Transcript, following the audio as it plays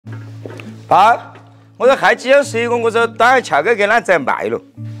爸，我这还几样水果，我这当然撬开给哪在卖了。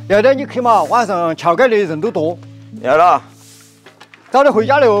要得你去嘛，晚上桥街的人都多。要了，早点回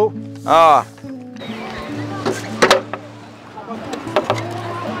家喽。啊。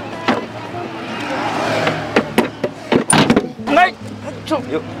来，走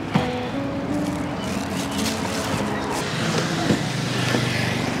哟。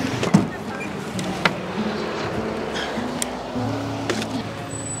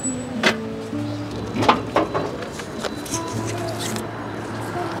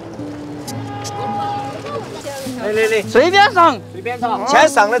 来，随便上，随便上。先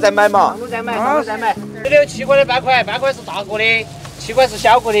上了再买嘛。上了再买，上了再买。石榴7块的8块，8块是大个的，7块是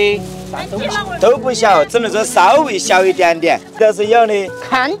小个的，都不小，只能说稍微小一点点，都是一样的。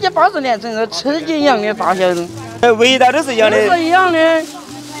看起80年成个吃鸡一样的大小，味道都是一样的。都是一样的。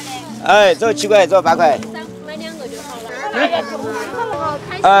哎，这7块，这8块。买2个就好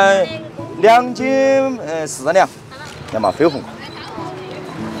了。2斤4两，要嘛绯红。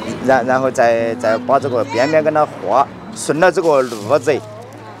 然后再把这个边边跟它画顺了这个路子。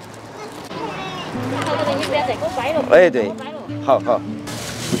哎，对，好，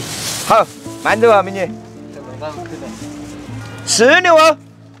慢走啊，美女。石榴哦，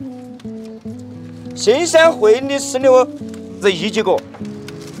新鲜惠的石榴哦，这1几个。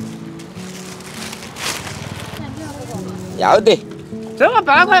要得。这个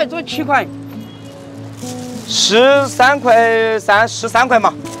8块，这7块。13块13块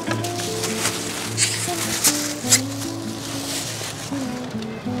嘛。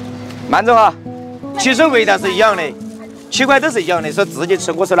 慢走哈，其实味道是一样的，7块都是一样的，说自己吃，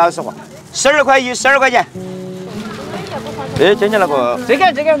我说老实话，12块一，12块钱。哎，捡那个，这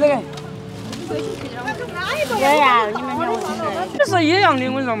个。对呀，你们这是一样的，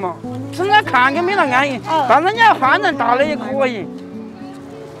我说嘛，现在看跟没那安逸，但是你要换成大的也可以。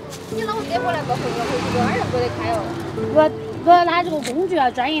你老给我那个回去2人不得开哦。不，拿这个工具要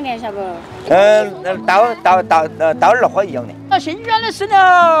专业点，晓得不？刀儿花一样的。那新鲜的石榴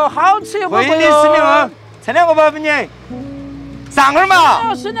好吃又不贵的石榴啊，称2个8分钱。上哈儿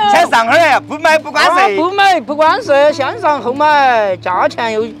嘛，石榴先上哈儿呀，不买不关税。不买不关税，先上后买，价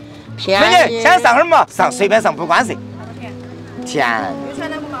钱又便宜。美女，先上哈儿嘛，上随便上不关税。甜。你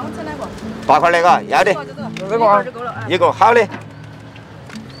选哪个嘛？我选哪个？8块那个要得。这个一个好的。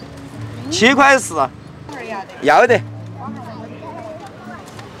7块4。要得。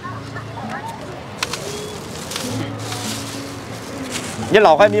 你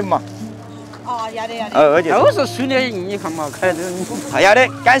闹海米嘛？哦，要得。都是水的，你看嘛，开的。要的，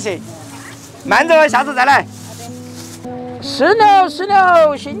感谢。慢走，下次再来。石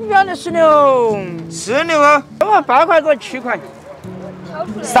榴，新鲜的石榴。石榴哦。这个8块，这7块。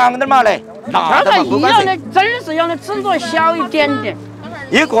上点嘛来。它是一样的，籽儿是一样的，只做小一点点。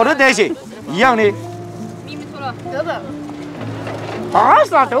一个都得行，一样的。巴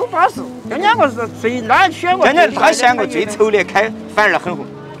适啊，都巴适。这2个是最哪选过？他选过最丑的，开反而很红。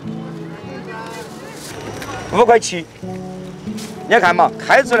5块7，你看嘛，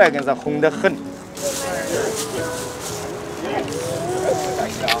开出来更是红得很。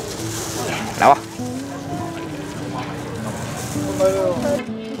来吧。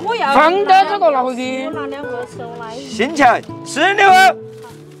放到这个老的。我拿2个吃，我来。新桥石榴哦。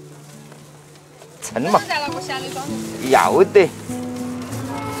称嘛。要得。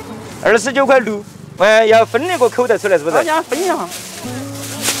29块6，要分那个口袋出来是不是？大家分一下。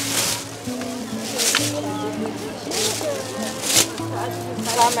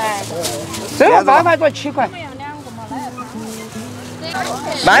这个8块，这7块。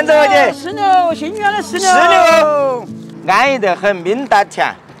慢走姐。石榴，新鲜的石榴。石榴，安逸得很，命大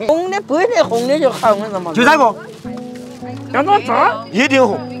甜。红的不得红的就好，我说嘛。就这个。像这儿。一定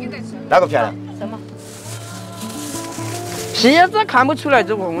红。哪个漂亮？ 皮子看不出来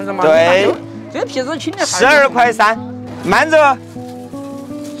这个，我说嘛。对，这个皮子轻的。12块3，慢走。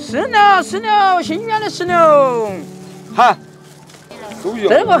石榴，新鲜的石榴。好。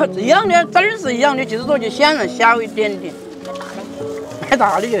这个一样的，籽儿是一样的，就是说就显然小一点点。买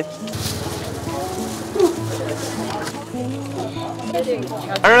大的。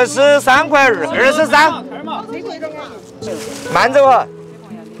23块2，23。慢走啊。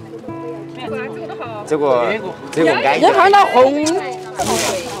 这个安逸。你看到红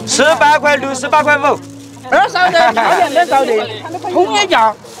，18块6，18块5。2少的，价钱没少的，统一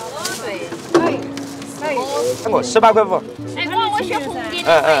价。我18块5。我选红的。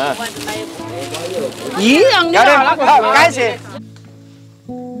一样的。好，感谢。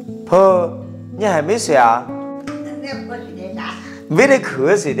婆，你还没睡啊？没得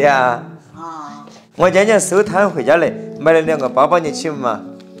瞌睡的啊。我今天收摊回家来，买了2个包包，你起不嘛？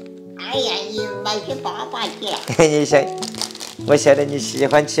哎呀，你买些粑粑去了。你想，我晓得你喜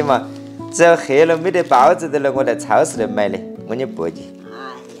欢吃嘛，只要黑了没得包子的了，我在超市里买的，我给你簸箕。哎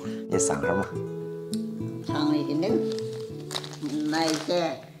呀，你上哈儿嘛。尝一点，买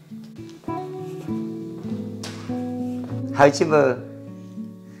些。好吃不？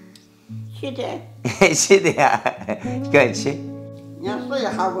吃的。吃的呀，赶紧吃。你要水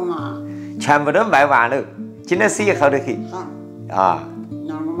好不嘛？全部都卖完了，今天生意好得很。好。啊。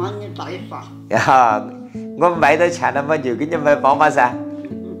那我帮你再刷。呀，我卖到钱了嘛，就给你买粑粑噻。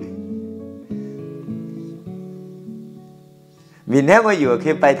明天我又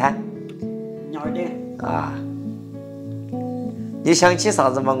去摆摊。要的。啊。你想吃啥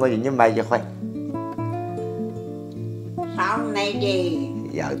子嘛，我给你买一回。少买点。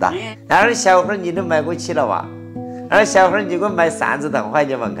要的。那儿小伙儿你都买过去了哇？那儿小伙儿你给我买3子糖块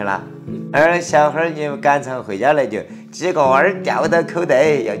就忘去了。那儿小伙儿你赶场回家来就几个娃儿掉到口袋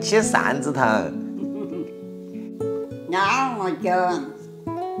要吃3子糖。那我就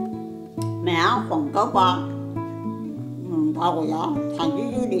买红糕吧，把我要长久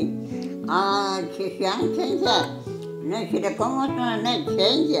久的啊，去乡亲去，那去的跟我说那亲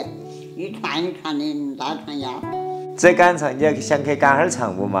戚一串一串的大串腰。这赶场你要想去赶哈儿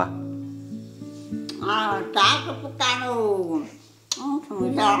场不嘛？啊，咋个不干喽？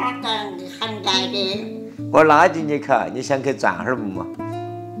从小干很干的。我拉进去去，你想去转哈儿不嘛？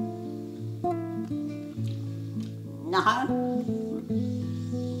那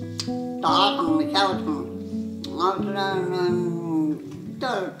大堂小堂，我这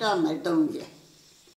都没东西。